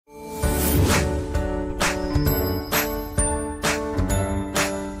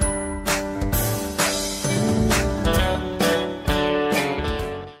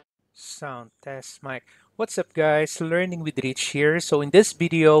Sound test mic. What's up, guys? Learning with Rich here. So in this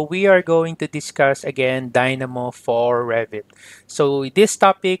video, we are going to discuss again Dynamo for Revit. So this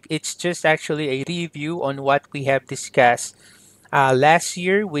topic, it's just actually a review on what we have discussed last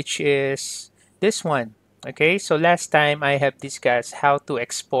year, which is this one. Okay, so last time I have discussed how to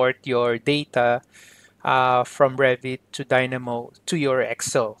export your data from Revit to Dynamo to your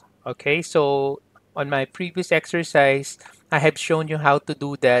Excel. Okay, so on my previous exercise, I have shown you how to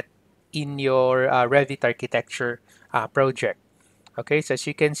do that in your Revit architecture project. Okay, so as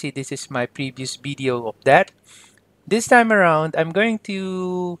you can see, this is my previous video of that. This time around, I'm going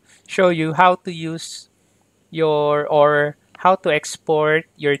to show you how to use or how to export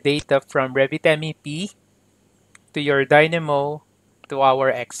your data from Revit MEP to your Dynamo to our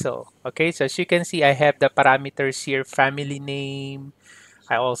Excel. Okay, so as you can see, I have the parameters here, family name.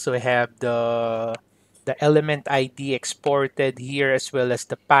 I also have the element ID exported here as well as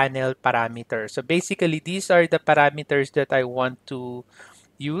the panel parameter. So basically, these are the parameters that I want to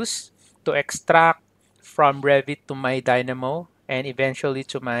use to extract from Revit to my Dynamo and eventually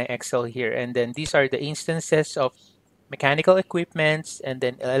to my Excel here. And then these are the instances of mechanical equipments and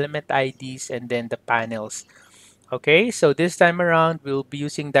then element IDs and then the panels. Okay, so this time around, we'll be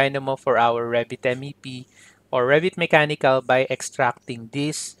using Dynamo for our Revit MEP or Revit Mechanical by extracting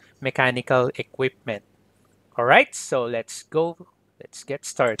this mechanical equipment. All right, so let's go. Let's get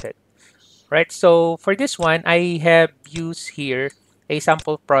started. Right, so for this one, I have used here a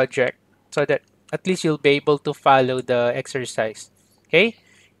sample project so that at least you'll be able to follow the exercise. Okay,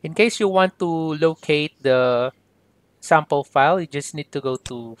 in case you want to locate the sample file, you just need to go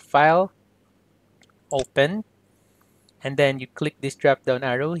to File, Open, and then you click this drop down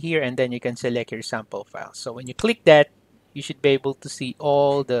arrow here and then you can select your sample file. So when you click that, you should be able to see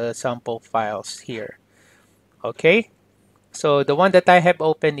all the sample files here. Okay, so the one that I have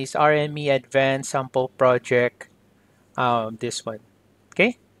open is RME Advanced Sample Project, this one.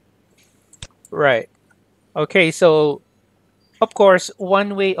 Okay, right. Okay, so of course,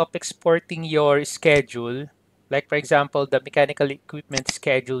 one way of exporting your schedule, like for example, the mechanical equipment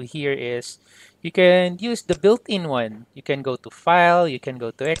schedule here is you can use the built-in one. You can go to File, you can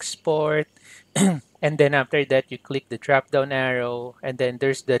go to Export, and then after that, you click the drop-down arrow, and then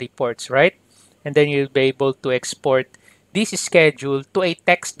there's the reports, right? And then you'll be able to export this schedule to a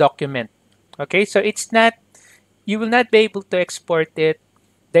text document. Okay, so it's not, you will not be able to export it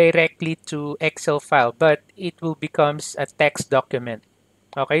directly to Excel file, but it will becomes a text document.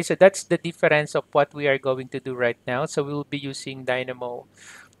 Okay, so that's the difference of what we are going to do right now. So we will be using Dynamo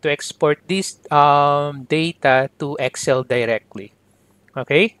to export this data to Excel directly.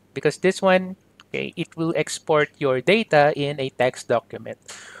 Okay, because this one, okay, it will export your data in a text document.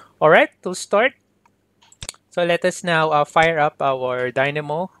 All right, to start, so let us now fire up our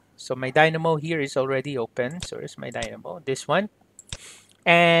Dynamo. So my Dynamo here is already open. So here's my Dynamo, this one.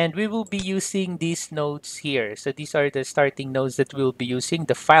 And we will be using these nodes here. So these are the starting nodes that we'll be using.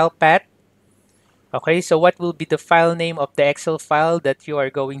 The file path. Okay, so what will be the file name of the Excel file that you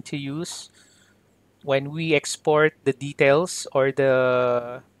are going to use when we export the details or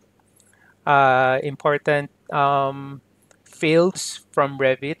the important fields from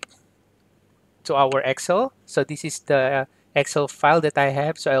Revit to our Excel. So this is the Excel file that I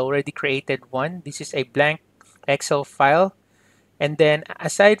have. So I already created one. This is a blank Excel file. And then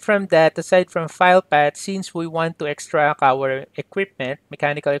aside from that, aside from file path, since we want to extract our equipment,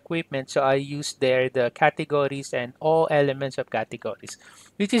 mechanical equipment, so I use there the categories and all elements of categories,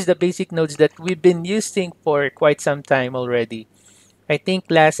 which is the basic nodes that we've been using for quite some time already. I think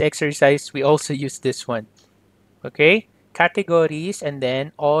last exercise, we also used this one. Okay, categories and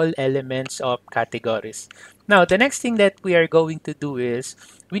then all elements of categories. Now, the next thing that we are going to do is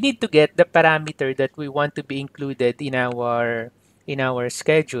we need to get the parameter that we want to be included in our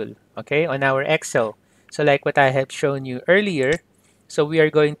schedule, okay, on our Excel. So like what I have shown you earlier, so we are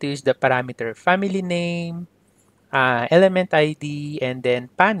going to use the parameter family name, element ID, and then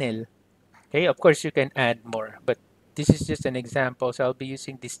panel. Okay, of course you can add more, but this is just an example. So I'll be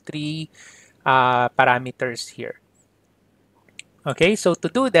using these three parameters here. Okay, so to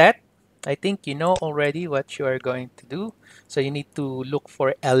do that, I think you know already what you are going to do. So you need to look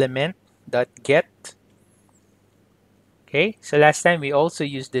for element.get. Okay, so last time we also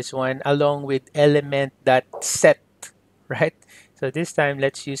used this one along with element.set, right? So this time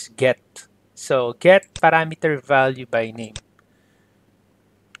let's use get. So get parameter value by name.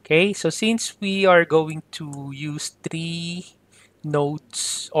 Okay, so since we are going to use three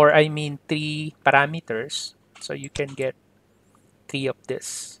nodes, or I mean three parameters, so you can get three of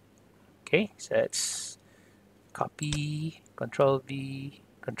this. Okay, so let's copy, Control V,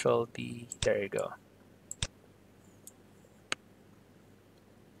 Control B. There you go.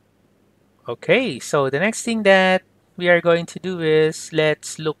 Okay, so the next thing that we are going to do is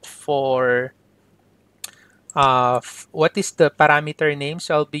let's look for what is the parameter name.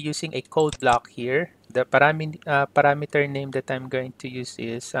 So I'll be using a code block here. The parameter name that I'm going to use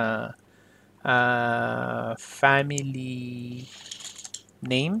is family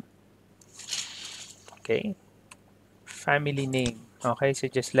name. Okay, family name. Okay, so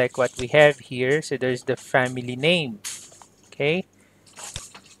just like what we have here, so there's the family name. Okay,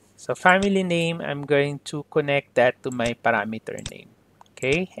 so family name, I'm going to connect that to my parameter name.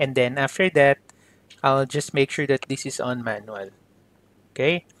 Okay, and then after that, I'll just make sure that this is on manual.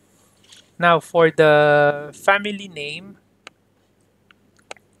 Okay, now for the family name,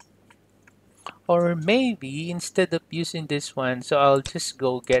 or maybe instead of using this one, so I'll just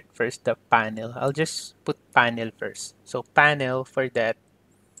go get first the panel. I'll just put panel first. So panel for that.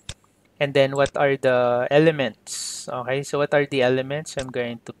 And then what are the elements? Okay, so what are the elements? I'm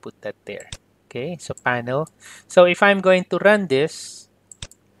going to put that there. Okay, so panel. So if I'm going to run this,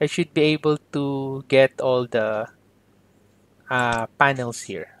 I should be able to get all the panels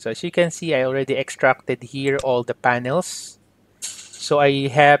here. So as you can see, I already extracted here all the panels. So I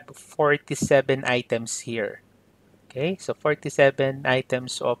have 47 items here. Okay, so 47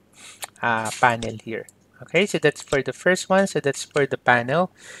 items of panel here. Okay, so that's for the first one. So that's for the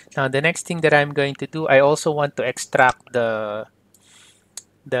panel. Now the next thing that I'm going to do, I also want to extract the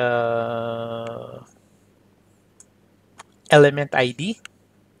element ID.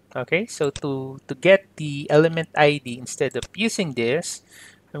 Okay, so to get the element ID, instead of using this,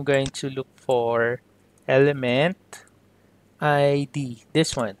 I'm going to look for element ID,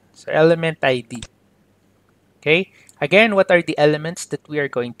 this one. So element ID. Okay, again, what are the elements that we are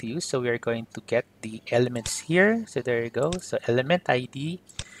going to use? So we are going to get the elements here. So there you go. So element ID.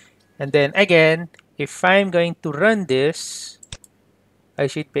 And then again, if I'm going to run this, I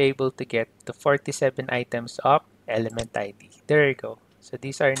should be able to get the 47 items of element ID. There you go. So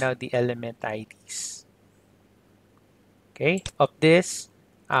these are now the element IDs. Okay, of this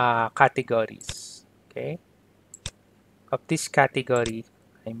categories. Okay, of this category,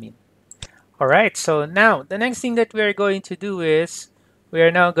 I mean. All right, so now the next thing that we are going to do is we are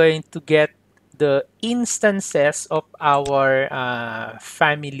now going to get the instances of our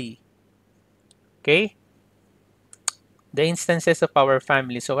family. Okay, the instances of our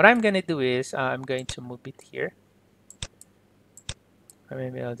family. So what I'm going to do is I'm going to move it here. Or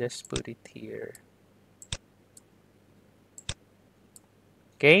maybe I'll just put it here.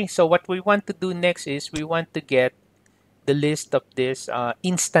 Okay, so what we want to do next is we want to get the list of these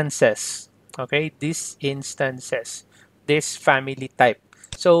instances. Okay, these instances, this family type.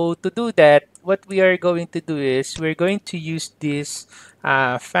 So to do that, what we are going to do is we're going to use this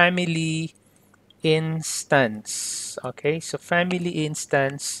family instance. Okay, so family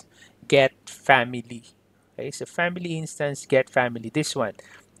instance get family. Okay, so family instance get family. This one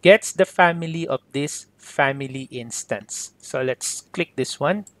gets the family of this family instance. So let's click this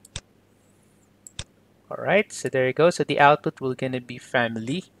one. All right, so there you go. So the output will gonna be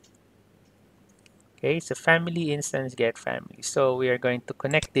family. Okay, so family instance get family. So we are going to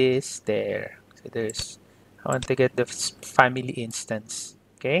connect this there. So there's, I want to get the family instance.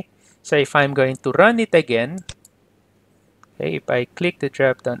 Okay, so if I'm going to run it again, okay, if I click the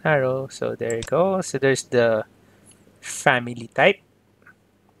drop down arrow, so there you go. So there's the family type.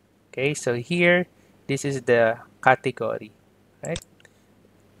 Okay, so here, this is the category, right?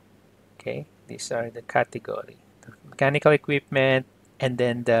 Okay, these are the category. The mechanical equipment, and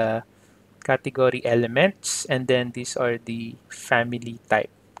then the category elements, and then these are the family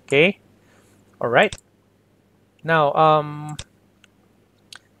type. Okay, all right. Now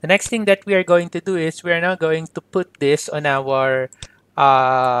the next thing that we are going to do is we are now going to put this on our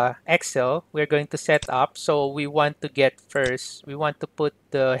Excel. We're going to set up. So we want to get first, we want to put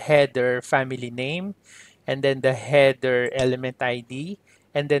the header family name, and then the header element ID,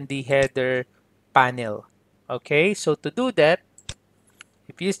 and then the header panel. Okay, so to do that,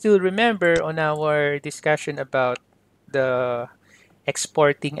 if you still remember on our discussion about the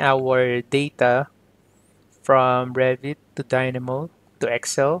exporting our data from Revit to Dynamo to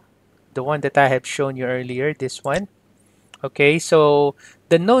Excel, the one that I have shown you earlier, this one. Okay, so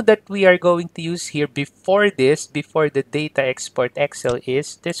the node that we are going to use here before this, before the data export Excel,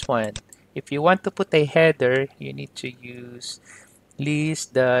 is this one. If you want to put a header, you need to use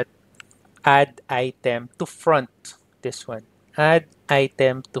list.add item to front. This one. Add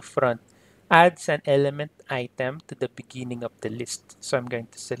item to front. Adds an element item to the beginning of the list. So I'm going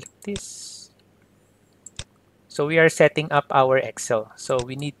to select this. So we are setting up our Excel. So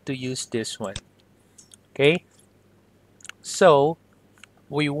we need to use this one. Okay. So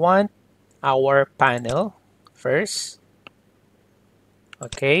we want our panel first.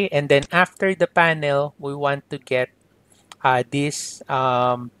 Okay. And then after the panel, we want to get these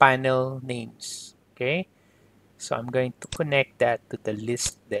panel names. Okay. So I'm going to connect that to the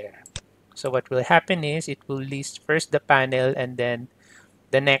list there. So what will happen is it will list first the panel and then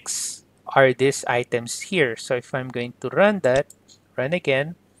the next are these items here. So if I'm going to run that, run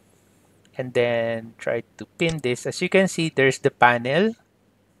again, and then try to pin this, as you can see, there's the panel,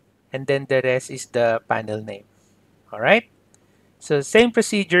 and then the rest is the panel name. All right. So same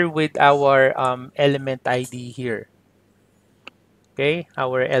procedure with our element ID here. Okay,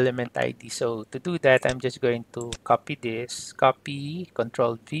 our element ID. So to do that, I'm just going to copy this, copy,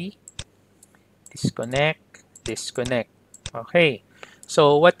 Control V, disconnect, disconnect. Okay,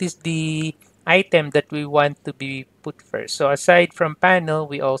 so what is the item that we want to be put first? So aside from panel,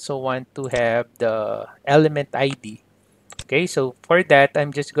 we also want to have the element ID. Okay, so for that,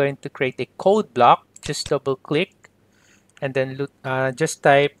 I'm just going to create a code block. Just double click and then look, just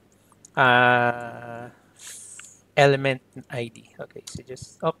type uh, element ID. Okay, so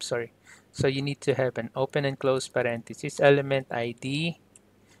just, oh, sorry. So you need to have an open and close parenthesis, element ID,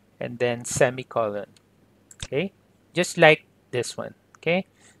 and then semicolon. Okay, just like this one. Okay,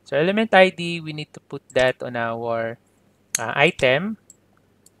 so element ID, we need to put that on our item.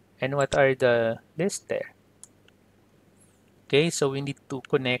 And what are the list there? Okay, so we need to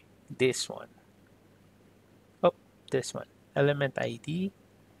connect this one. Oh, this one. Element ID.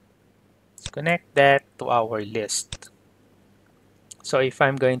 Let's connect that to our list. So if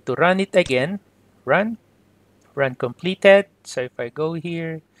I'm going to run it again, run, run completed. So if I go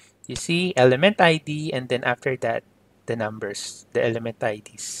here, you see element ID, and then after that, the numbers, the element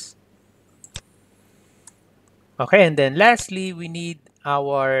IDs. Okay, and then lastly, we need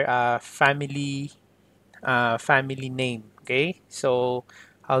our family name. Okay, so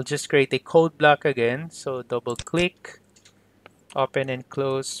I'll just create a code block again. So double click, open and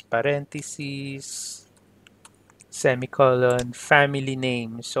close parentheses, semicolon, family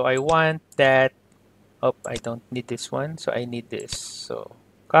name. So I want that. Oh, I don't need this one, so I need this. So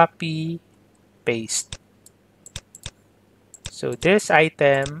copy, paste. So this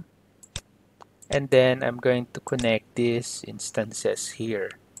item, and then I'm going to connect these instances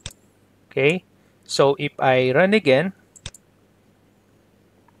here. Okay, so if I run again,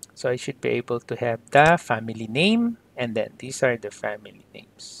 so I should be able to have the family name, and then these are the family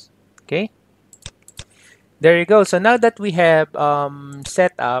names. Okay, there you go. So now that we have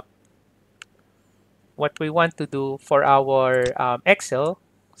set up what we want to do for our Excel,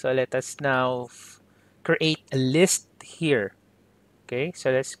 so let us now create a list here. Okay,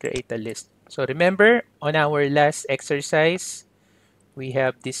 so let's create a list. So remember, on our last exercise, we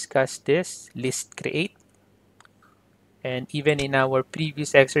have discussed this list create. And even in our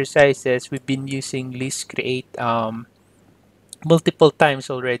previous exercises, we've been using list create multiple times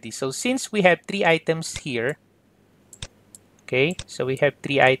already. So since we have three items here, okay, so we have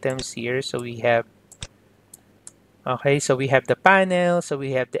three items here. So we have, okay, so we have the panel, so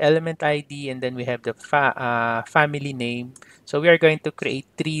we have the element ID, and then we have the family name. So we are going to create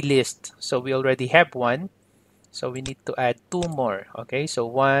three lists. So we already have one. So we need to add two more. Okay, so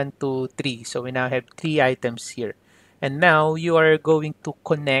 1, 2, 3. So we now have three items here. And now you are going to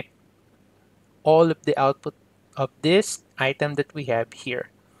connect all of the output of this item that we have here.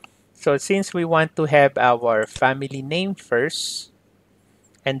 So since we want to have our family name first,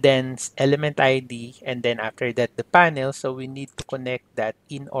 and then element ID, and then after that the panel, so we need to connect that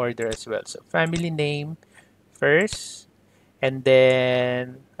in order as well. So family name first, and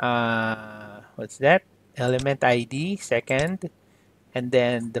then what's that? Element ID second, and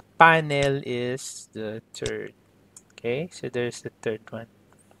then the panel is the third. Okay, so there's the third one.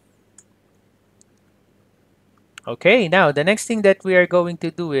 Okay, now the next thing that we are going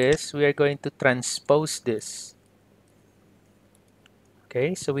to do is we are going to transpose this.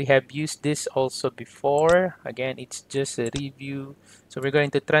 Okay, so we have used this also before. Again, it's just a review. So we're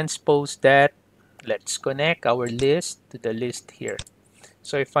going to transpose that. Let's connect our list to the list here.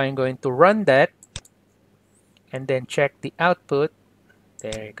 So if I'm going to run that and then check the output,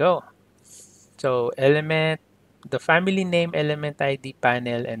 there you go. So element, the family name, element ID,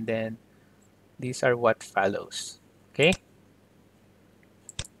 panel, and then these are what follows. Okay.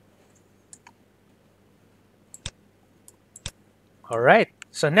 All right.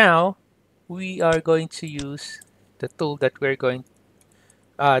 So now we are going to use the tool that we're going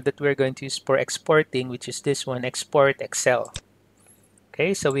to use for exporting, which is this one, Export Excel.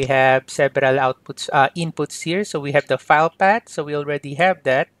 Okay, so we have several inputs here. So we have the file path. So we already have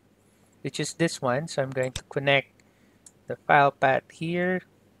that, which is this one. So I'm going to connect the file path here.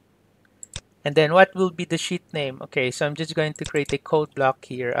 And then what will be the sheet name? Okay, so I'm just going to create a code block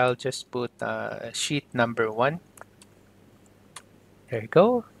here. I'll just put sheet number 1. There you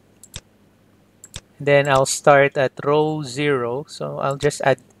go. And then I'll start at row 0. So I'll just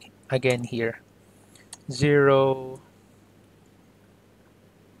add again here 0.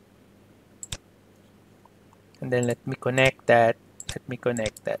 And then let me connect that. Let me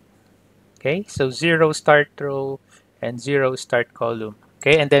connect that. Okay, so 0 start row and 0 start column.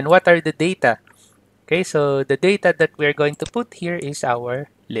 Okay, and then what are the data? Okay, so the data that we're going to put here is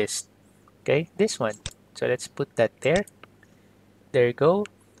our list. Okay, this one. So let's put that there. There you go.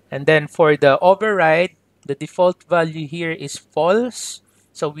 And then for the override, the default value here is false.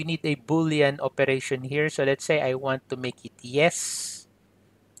 So we need a Boolean operation here. So let's say I want to make it yes.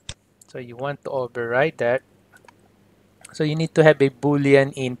 So you want to override that. So you need to have a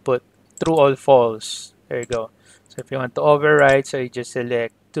Boolean input, true or false. There you go. So if you want to override, so you just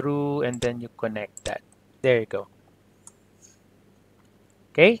select true and then you connect that. There you go.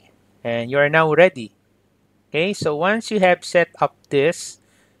 Okay, and you are now ready. Okay, so once you have set up this,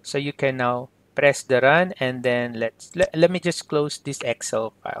 so you can now press the run and then let me just close this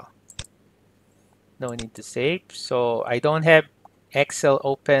Excel file. No need to save. So I don't have Excel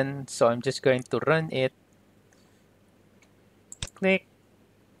open, so I'm just going to run it. Click,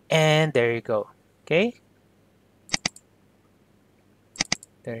 and there you go. Okay,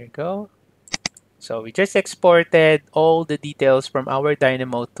 there you go. So we just exported all the details from our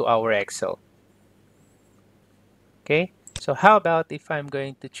Dynamo to our Excel. Okay, so how about if I'm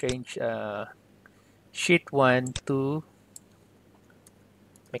going to change sheet 1 to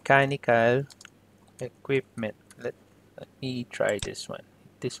mechanical equipment. Let me try this one.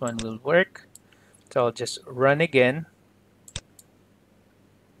 This one will work. So I'll just run again.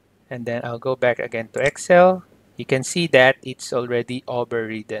 And then I'll go back again to Excel. You can see that it's already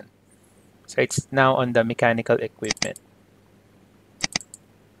overridden. So it's now on the mechanical equipment.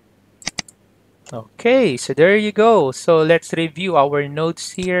 Okay, so there you go. So let's review our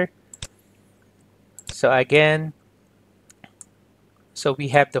nodes here. So again, so we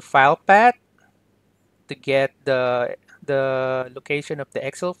have the file path to get the location of the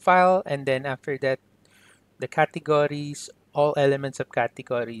Excel file, and then after that, the categories, all elements of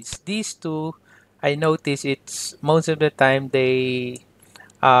categories. These two, I notice it's most of the time they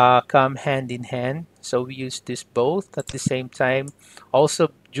come hand in hand. So we use this both at the same time.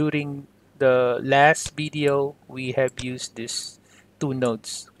 Also, during the last video, we have used this two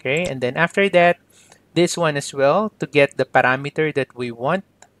nodes. Okay, and then after that, this one as well to get the parameter that we want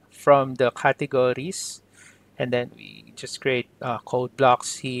from the categories. And then we just create code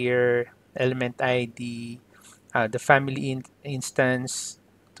blocks here, element ID, the family instance,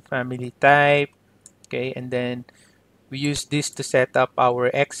 the family type. Okay, and then we use this to set up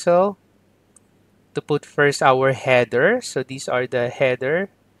our Excel to put first our header. So these are the header,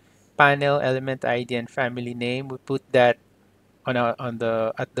 panel, element ID, and family name. We put that on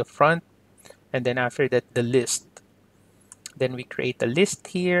the at the front, and then after that the list. Then we create a list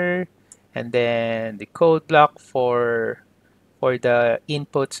here, and then the code block for the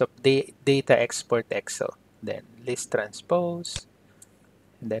inputs of the data export Excel. Then list transpose,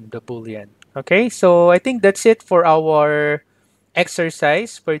 and then the Boolean. Okay, so I think that's it for our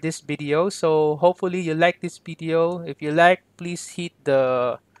exercise for this video. So hopefully you like this video. If you like, please hit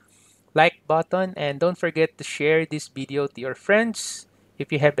the like button and don't forget to share this video to your friends.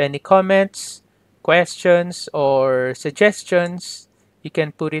 If you have any comments, questions, or suggestions, you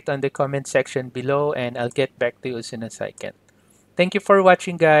can put it on the comment section below and I'll get back to you as soon as I can. Thank you for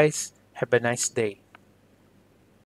watching, guys. Have a nice day.